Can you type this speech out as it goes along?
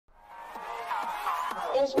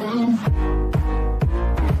What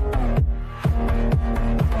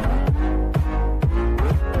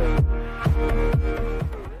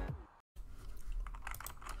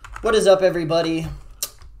is up, everybody?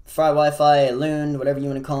 Fry Wi-Fi, Loon, whatever you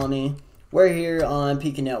want to call me. We're here on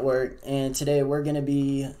Pika Network, and today we're going to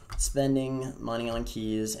be spending money on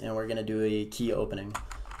keys, and we're going to do a key opening.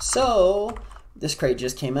 So, this crate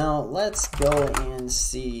just came out. Let's go and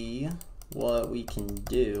see what we can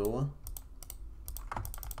do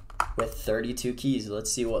with 32 keys. Let's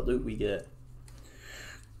see what loot we get.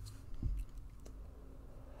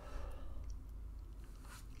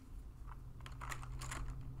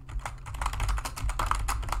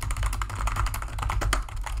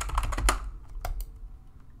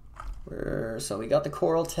 So we got the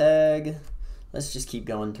coral tag. Let's just keep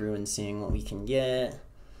going through and seeing what we can get.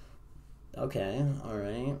 Okay, all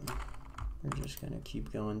right. We're just gonna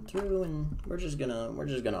keep going through, and we're just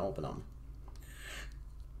gonna open them.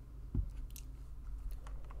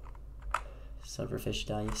 Silverfish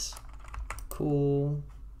dice, cool.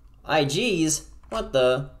 IGs, what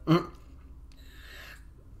the?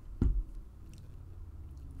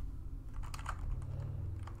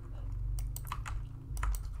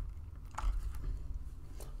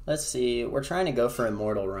 Let's see, we're trying to go for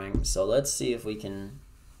immortal rank, so let's see if we can,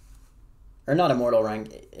 or not immortal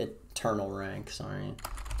rank, eternal rank, sorry.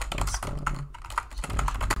 Let's go, so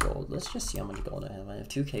much gold. Let's just see how much gold I have. I have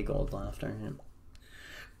 2k gold left, alright.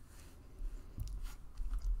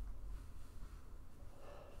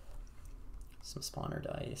 Some spawner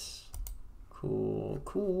dice. Cool,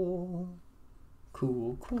 cool,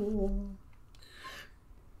 cool, cool.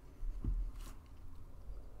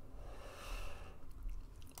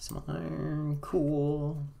 Some iron,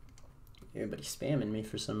 cool. Everybody's spamming me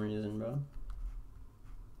for some reason, bro.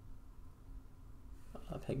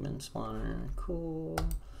 Pigment spawner, cool.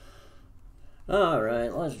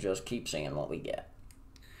 Alright, let's just keep seeing what we get.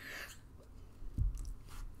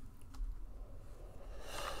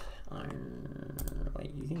 Iron,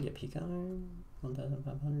 wait, you can get pika iron?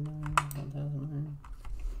 1,500 iron, 1,000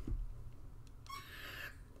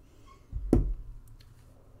 iron.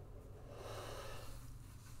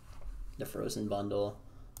 The frozen bundle,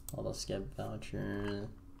 all the skip voucher.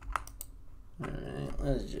 Alright,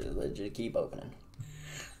 let's just keep opening.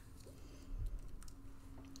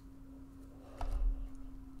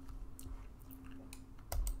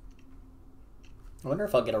 I wonder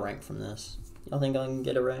if I'll get a rank from this. Y'all think I can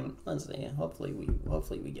get a rank? Let's see. Hopefully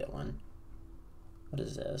we get one. What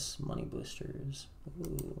is this? Money boosters.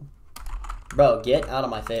 Ooh. Bro, get out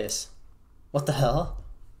of my face. What the hell?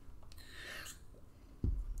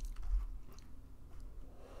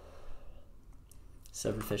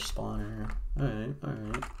 Silverfish spawner. Alright,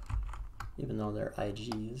 alright. Even though they're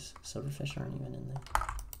IGs, silverfish aren't even in there.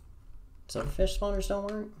 Silverfish spawners don't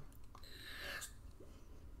work?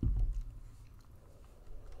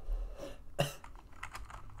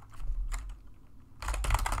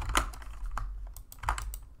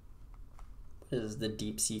 What is the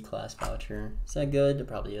deep sea class voucher? Is that good? It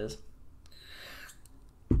probably is.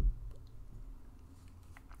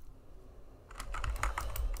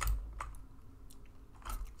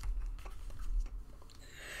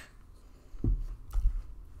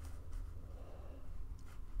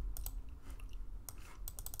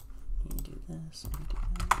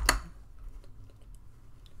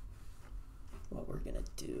 What we're gonna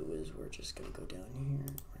do is we're just gonna go down here.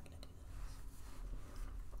 We're gonna do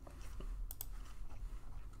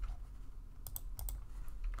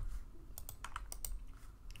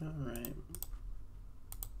this. All right.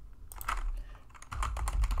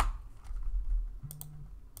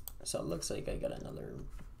 So it looks like I got another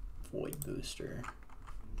void booster.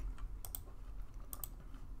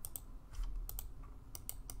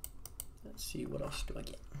 Let's see, what else do I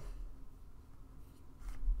get?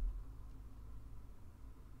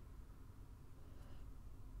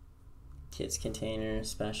 Kids container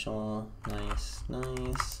special, nice,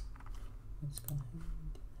 nice. Let's go ahead and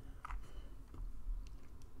do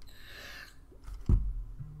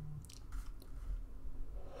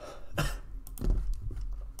that.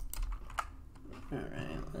 All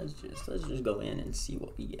right, let's just go in and see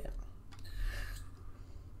what we get.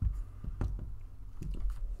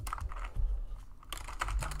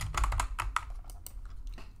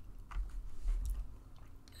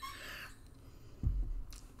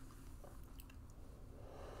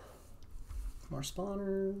 More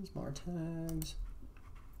spawners, more tags.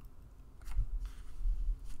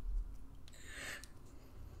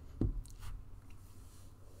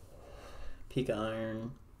 Pika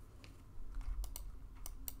iron.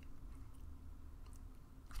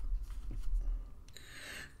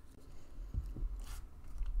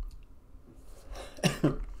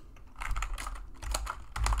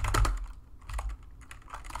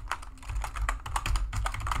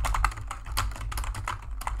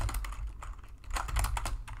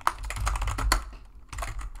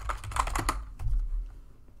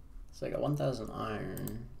 So I got 1,000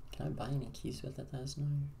 iron. Can I buy any keys with 1,000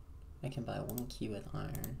 iron? I can buy 1 key with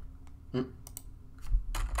iron.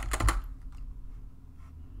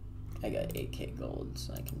 I got 8k gold,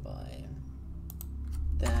 so I can buy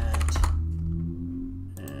that.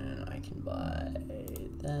 And I can buy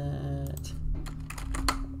that.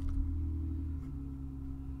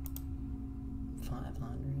 500.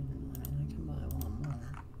 I mean, I can buy one more.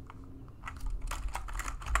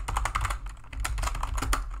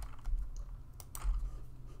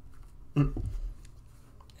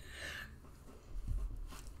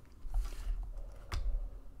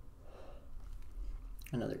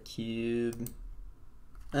 Another cube.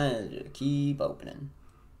 And just keep opening.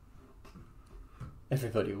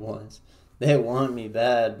 Everybody wants. They want me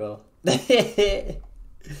bad, bro.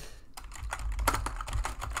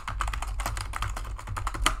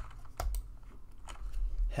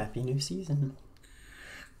 Happy new season.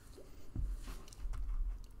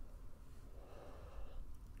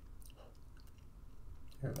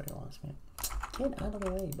 Everybody wants me. Get out of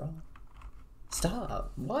the way, bro.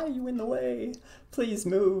 Stop. Why are you in the way? Please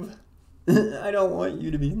move. I don't want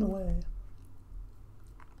you to be in the way.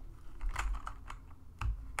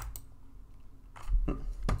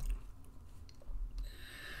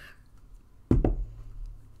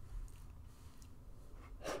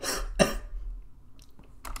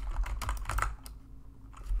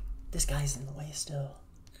 This guy's in the way still.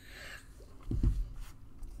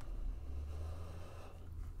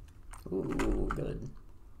 Ooh, good.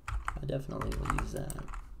 I definitely will use that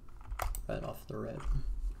right off the rip.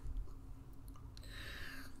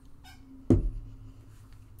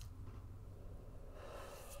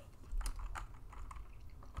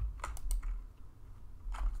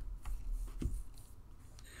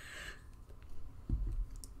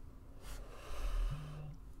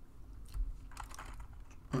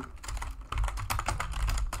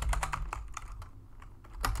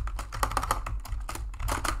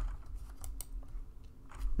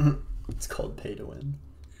 It's called pay to win.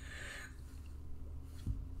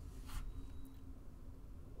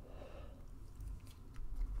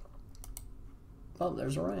 Oh,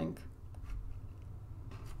 there's a rank.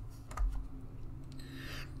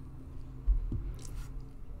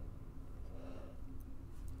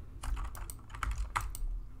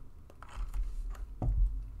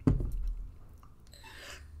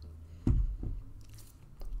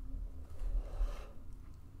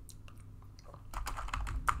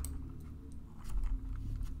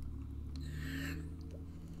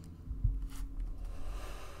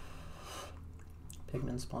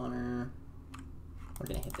 Pigman spawner. We're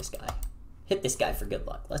gonna hit this guy. Hit this guy for good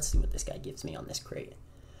luck. Let's see what this guy gives me on this crate.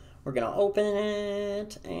 We're gonna open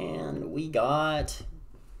it, and we got...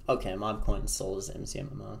 Okay, mob coin sold as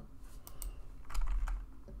MCMMO.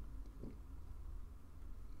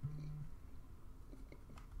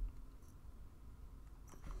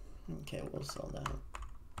 Okay, we'll sell that.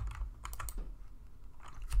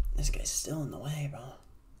 This guy's still in the way, bro.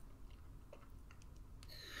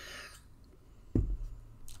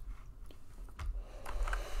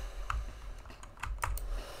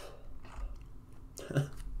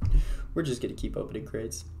 We're just gonna keep opening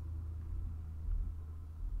crates.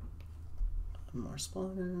 More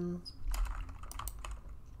spawners.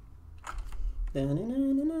 I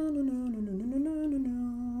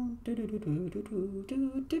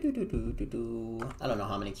don't know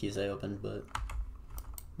how many keys I opened, but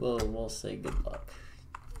we'll say good luck.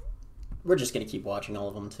 We're just gonna keep watching all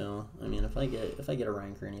of them too. I mean, if I get a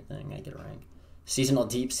rank or anything, I get a rank. Seasonal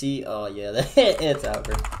deep sea. Oh yeah, it's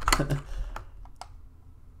over.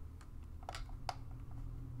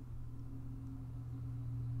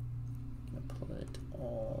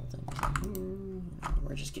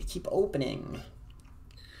 We're just gonna keep opening.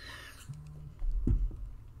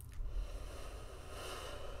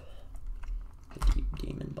 The deep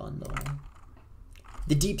demon bundle.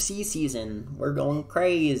 The deep sea season. We're going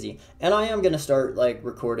crazy. And I am gonna start like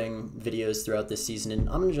recording videos throughout this season, and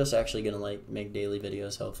I'm just actually gonna like make daily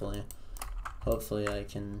videos, hopefully. Hopefully I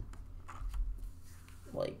can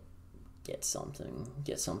like get something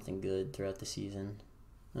good throughout the season.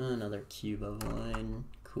 Another cube of wine.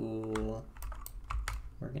 Cool.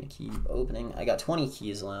 We're gonna keep opening. I got 20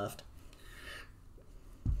 keys left.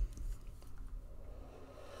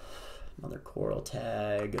 Another coral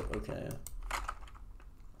tag. Okay.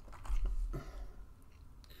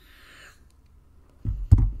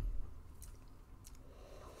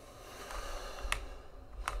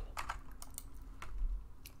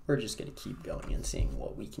 We're just gonna keep going and seeing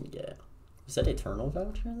what we can get. Is that Eternal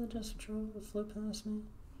Voucher that just flew past me?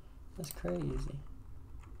 That's crazy.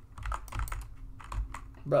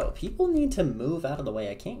 Bro, people need to move out of the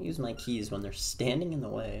way. I can't use my keys when they're standing in the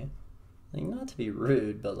way. Like, not to be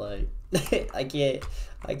rude, but like, I can't,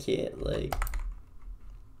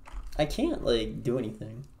 like, do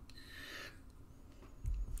anything.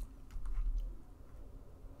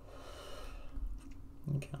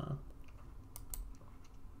 Okay.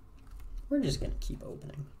 We're just gonna keep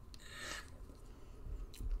opening.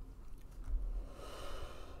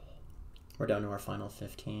 We're down to our final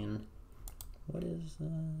 15. What is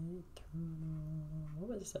that?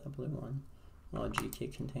 What was that blue one? Oh,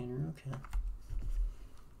 GK container, okay.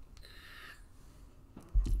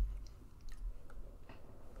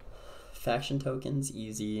 Faction tokens,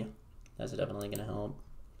 easy. That's definitely gonna help.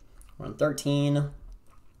 We're on 13.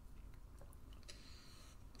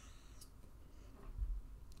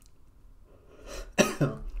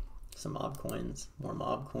 Some mob coins, more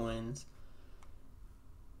mob coins.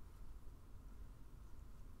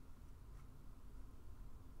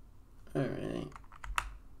 Alright.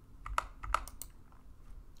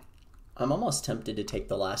 I'm almost tempted to take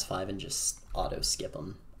the last 5 and just auto skip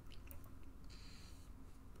them.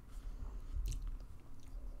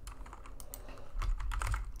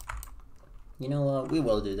 You know what? We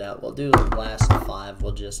will do that. We'll do the last 5.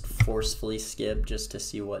 We'll just forcefully skip just to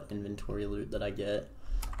see what inventory loot that I get.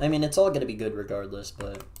 I mean, it's all going to be good regardless,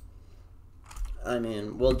 but I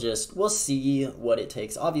mean, we'll see what it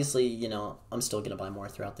takes. Obviously, you know, I'm still going to buy more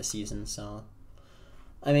throughout the season, so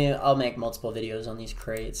I mean, I'll make multiple videos on these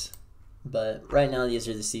crates, but right now these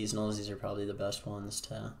are the seasonals. These are probably the best ones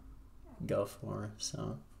to go for,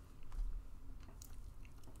 so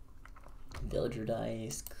villager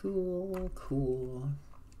dice, cool.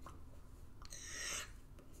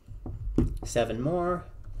 7 more.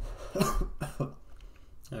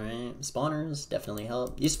 Alright, spawners definitely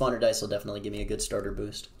help. These spawner dice will definitely give me a good starter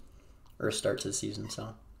boost. Or a start to the season,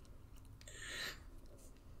 so.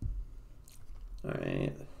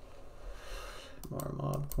 Alright. More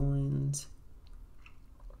mob coins.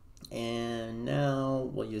 And now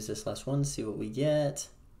we'll use this last one, see what we get.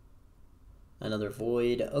 Another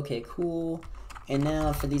void. Okay, cool. And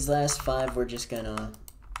now for these last 5, we're just gonna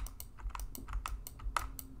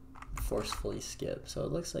forcefully skip. So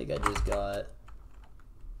it looks like I just got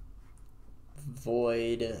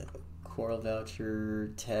void, coral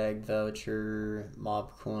voucher, tag voucher,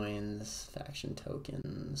 mob coins, faction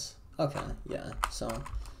tokens. Okay, yeah. So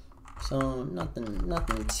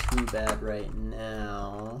nothing too bad right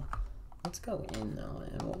now. Let's go in though,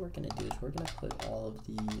 and what we're gonna do is we're gonna put all of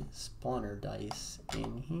the spawner dice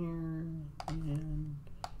in here, and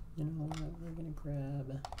you know what? We're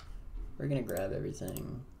gonna grab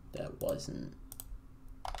everything that wasn't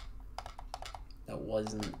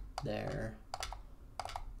there.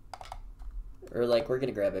 Or like, we're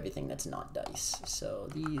gonna grab everything that's not dice. So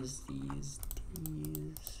these, you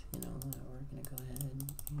know, we're gonna go ahead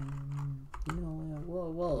and, you know,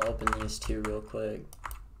 we'll open these 2 real quick.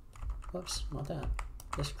 Whoops, not that.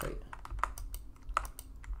 This crate.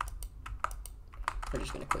 We're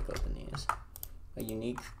just gonna quick open these. A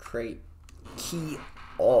unique crate key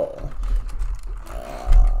all.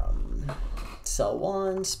 Sell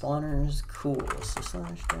 1, spawners, cool. So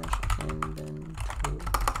slash dash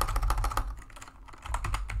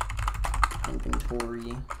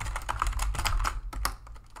inventory.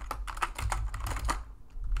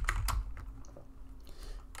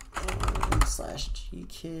 And slash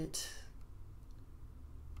G-kit.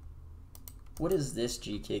 What is this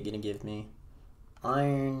G-kit gonna give me?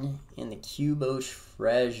 Iron and the Cubo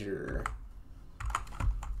treasure.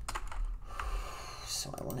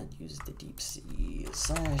 So I want to use the deep sea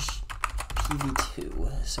slash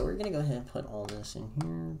PV2. So we're gonna go ahead and put all this in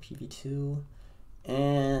here, PV2.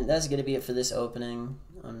 And that's gonna be it for this opening.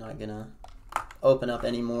 I'm not gonna open up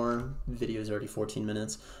anymore. The video is already 14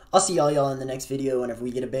 minutes. I'll see y'all in the next video whenever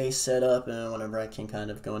we get a base set up and whenever I can kind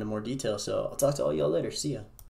of go into more detail. So I'll talk to all y'all later. See ya.